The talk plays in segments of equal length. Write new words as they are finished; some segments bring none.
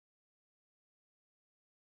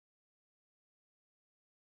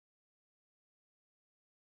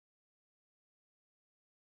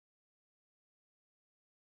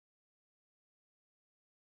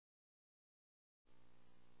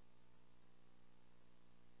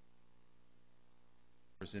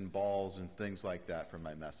and balls and things like that for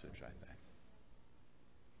my message, I think.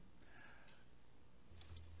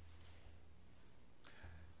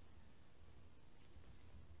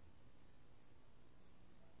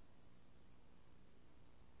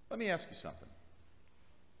 Let me ask you something.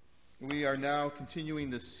 We are now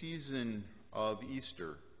continuing the season of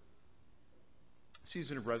Easter,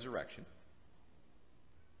 season of resurrection.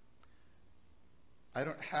 I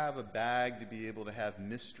don't have a bag to be able to have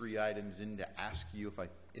mystery items in to ask you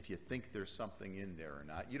if you think there's something in there or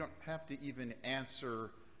not. You don't have to even answer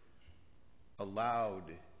aloud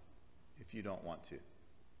if you don't want to.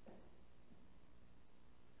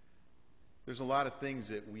 There's a lot of things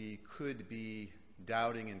that we could be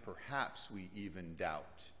doubting, and perhaps we even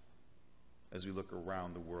doubt as we look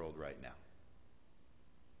around the world right now.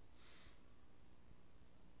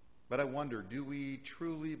 But I wonder, do we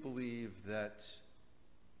truly believe that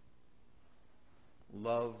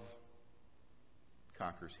love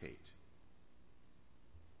conquers hate?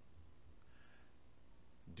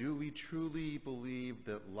 Do we truly believe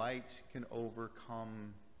that light can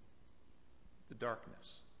overcome the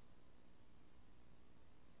darkness?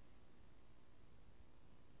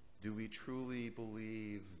 Do we truly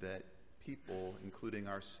believe that people, including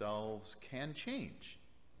ourselves, can change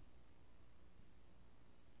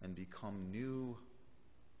and become new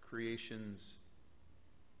creations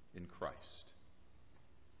in Christ?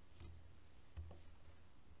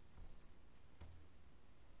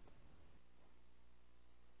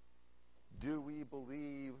 Do we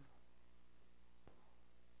believe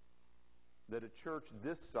that a church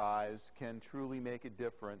this size can truly make a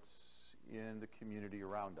difference in the community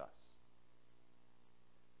around us?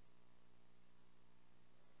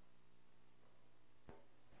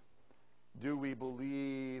 Do we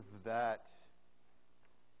believe that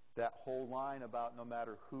whole line about no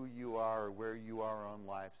matter who you are or where you are on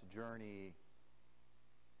life's journey,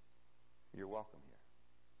 you're welcome here?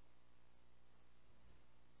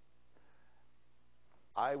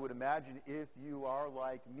 I would imagine if you are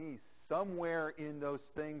like me, somewhere in those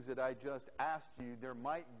things that I just asked you, there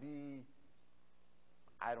might be,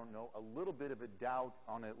 I don't know, a little bit of a doubt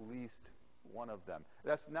on at least one of them.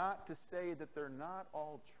 That's not to say that they're not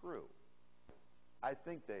all true. I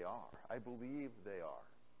think they are. I believe they are.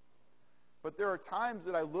 But there are times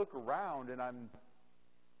that I look around and I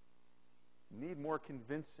need more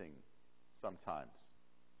convincing sometimes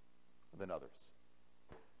than others.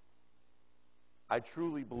 I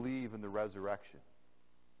truly believe in the resurrection.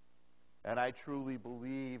 And I truly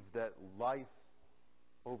believe that life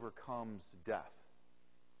overcomes death.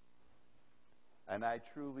 And I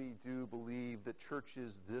truly do believe that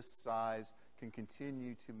churches this size can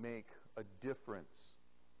continue to make a difference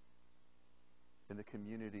in the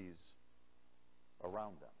communities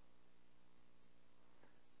around them.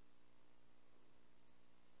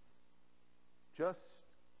 Just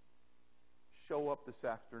show up this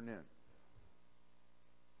afternoon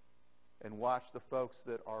and watch the folks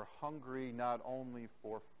that are hungry not only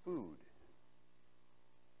for food,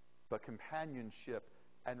 but companionship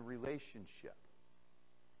and relationship.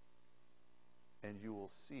 And you will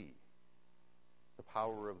see the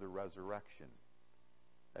power of the resurrection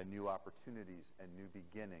and new opportunities and new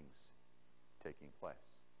beginnings taking place.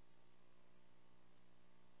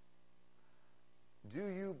 Do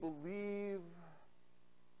you believe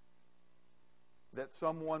that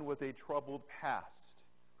someone with a troubled past,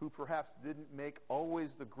 who perhaps didn't make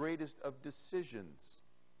always the greatest of decisions,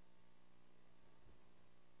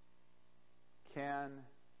 can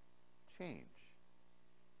change?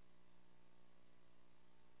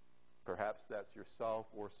 Perhaps that's yourself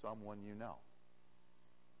or someone you know.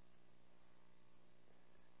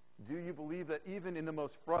 Do you believe that even in the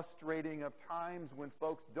most frustrating of times, when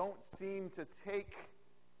folks don't seem to take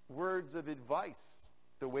words of advice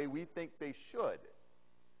the way we think they should,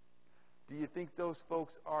 do you think those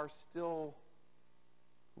folks are still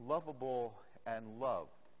lovable and loved?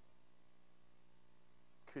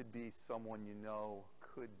 Could be someone you know,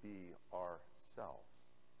 could be ourselves.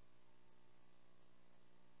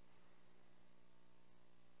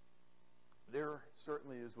 There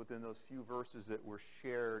certainly is, within those few verses that were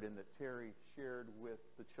shared and that Terry shared with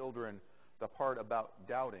the children, the part about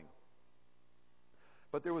doubting.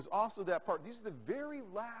 But there was also that part. These are the very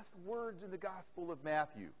last words in the Gospel of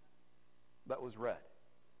Matthew that was read.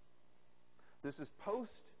 This is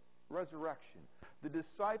post-resurrection. The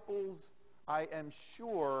disciples, I am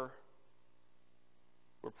sure,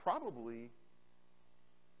 were probably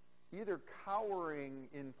either cowering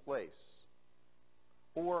in place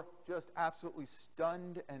or just absolutely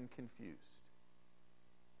stunned and confused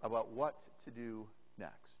about what to do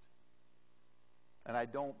next. And I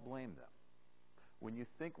don't blame them. when you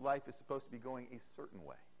think life is supposed to be going a certain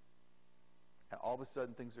way, and all of a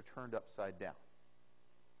sudden things are turned upside down,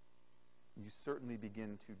 you certainly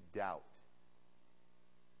begin to doubt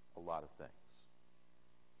a lot of things.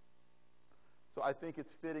 So I think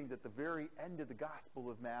it's fitting that at the very end of the Gospel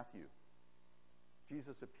of Matthew,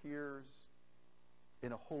 Jesus appears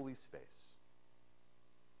in a holy space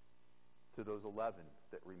to those 11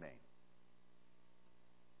 that remain.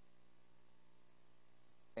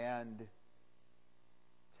 And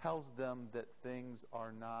tells them that things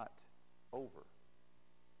are not over.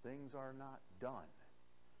 Things are not done.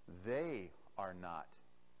 They are not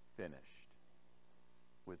finished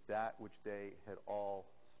with that which they had all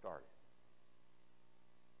started.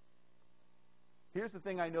 Here's the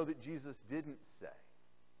thing I know that Jesus didn't say,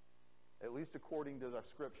 at least according to our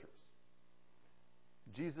scriptures.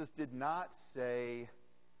 Jesus did not say,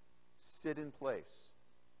 sit in place,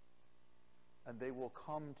 and they will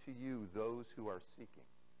come to you, those who are seeking.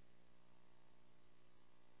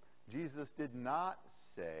 Jesus did not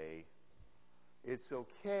say, it's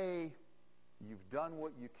okay, you've done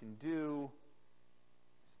what you can do,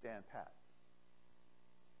 stand pat.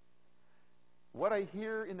 What I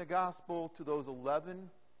hear in the gospel to those 11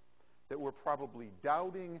 that were probably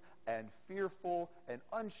doubting and fearful and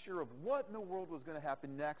unsure of what in the world was going to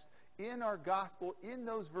happen next, in our gospel, in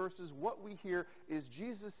those verses, what we hear is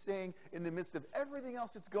Jesus saying, in the midst of everything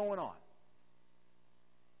else that's going on,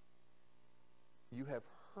 you have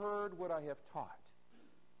heard what I have taught.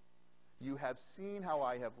 You have seen how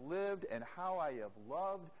I have lived and how I have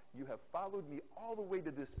loved. You have followed me all the way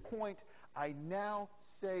to this point. I now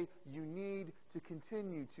say you need to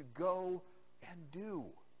continue to go and do.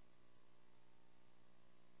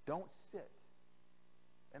 Don't sit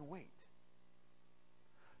and wait.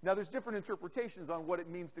 Now, there's different interpretations on what it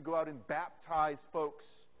means to go out and baptize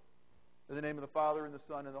folks in the name of the Father and the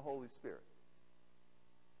Son and the Holy Spirit.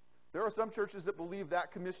 There are some churches that believe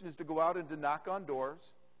that commission is to go out and to knock on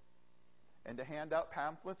doors and to hand out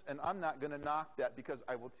pamphlets, and I'm not going to knock that, because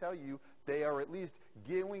I will tell you they are at least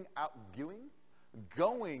going out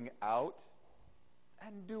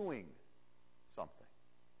and doing something,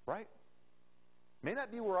 right? May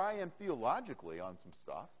not be where I am theologically on some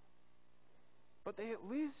stuff, but they at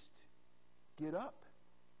least get up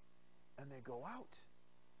and they go out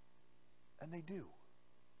and they do.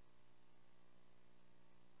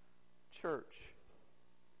 Church,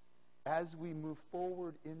 as we move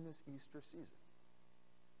forward in this Easter season,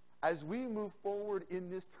 as we move forward in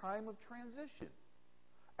this time of transition,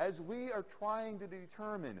 as we are trying to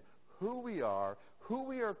determine who we are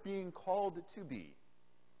being called to be,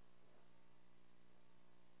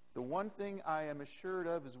 the one thing I am assured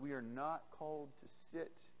of is we are not called to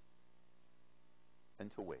sit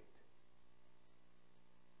and to wait.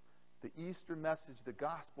 The Easter message, the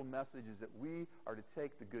gospel message, is that we are to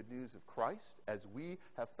take the good news of Christ as we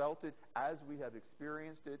have felt it, as we have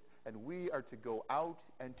experienced it, and we are to go out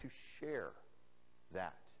and to share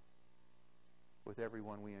that with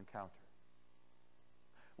everyone we encounter.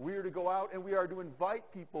 We are to go out and we are to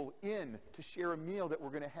invite people in to share a meal that we're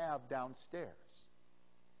going to have downstairs.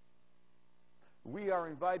 We are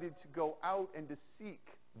invited to go out and to seek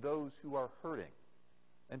those who are hurting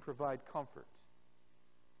and provide comfort.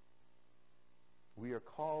 We are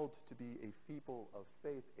called to be a people of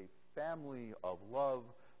faith, a family of love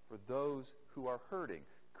for those who are hurting.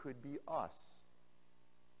 Could be us.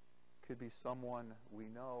 Could be someone we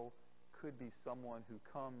know. Could be someone who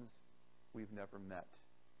comes we've never met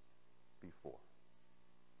before.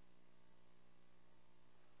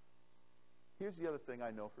 Here's the other thing I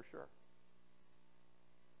know for sure.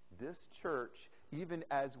 This church, even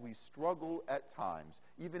as we struggle at times,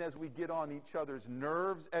 even as we get on each other's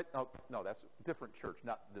nerves no, that's a different church,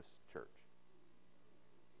 not this church.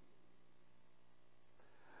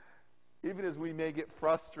 Even as we may get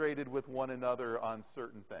frustrated with one another on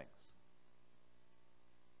certain things.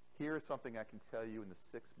 Here is something I can tell you in the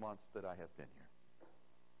 6 months that I have been here.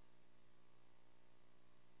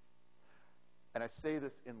 And I say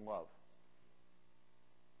this in love.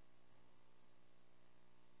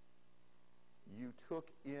 You took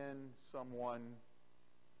in someone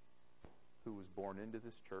who was born into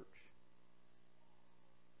this church,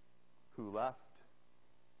 who left,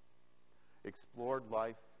 explored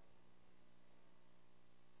life,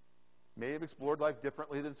 may have explored life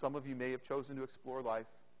differently than some of you may have chosen to explore life,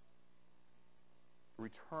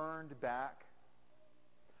 returned back,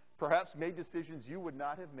 perhaps made decisions you would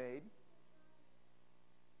not have made,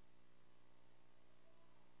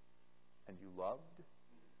 and you loved,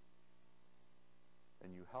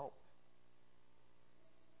 and you helped,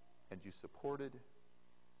 and you supported,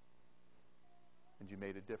 and you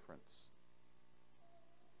made a difference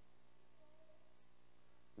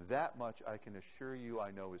That much I can assure you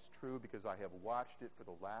I know is true because I have watched it for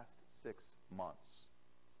the last 6 months.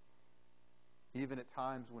 Even at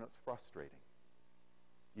times when it's frustrating.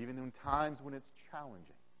 Even in times when it's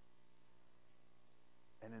challenging.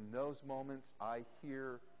 And in those moments, I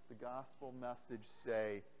hear the gospel message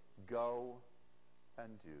say, go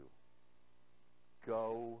and do.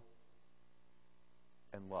 Go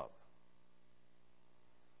and love.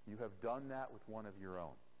 You have done that with one of your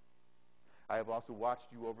own. I have also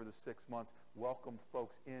watched you over the 6 months welcome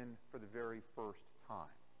folks in for the very first time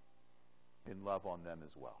and love on them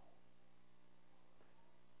as well.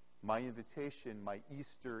 My invitation, my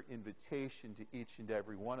Easter invitation to each and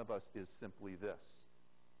every one of us is simply this.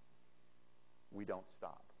 We don't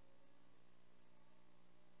stop.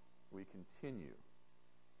 We continue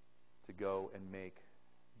to go and make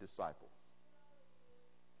disciples.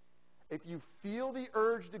 If you feel the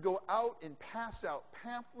urge to go out and pass out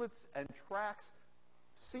pamphlets and tracts,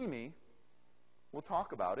 see me. We'll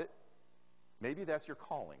talk about it. Maybe that's your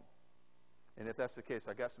calling. And if that's the case,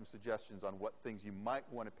 I got some suggestions on what things you might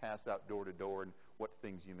want to pass out door to door and what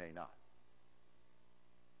things you may not.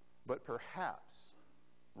 But perhaps,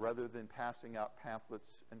 rather than passing out pamphlets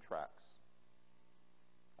and tracts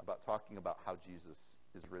about talking about how Jesus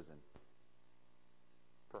is risen,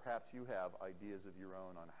 perhaps you have ideas of your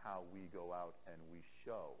own on how we go out and we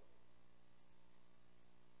show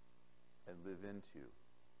and live into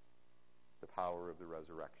the power of the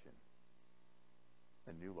resurrection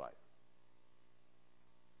and new life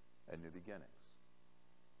and new beginnings,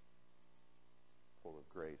 full of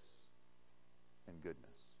grace and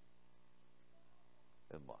goodness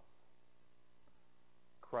and love.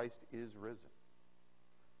 Christ is risen.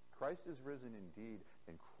 Christ is risen indeed,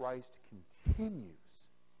 and Christ continues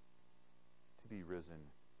to be risen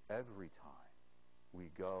every time we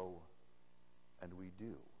go and we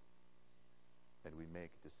do, and we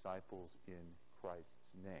make disciples in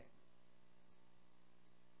Christ's name.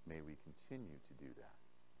 May we continue to do that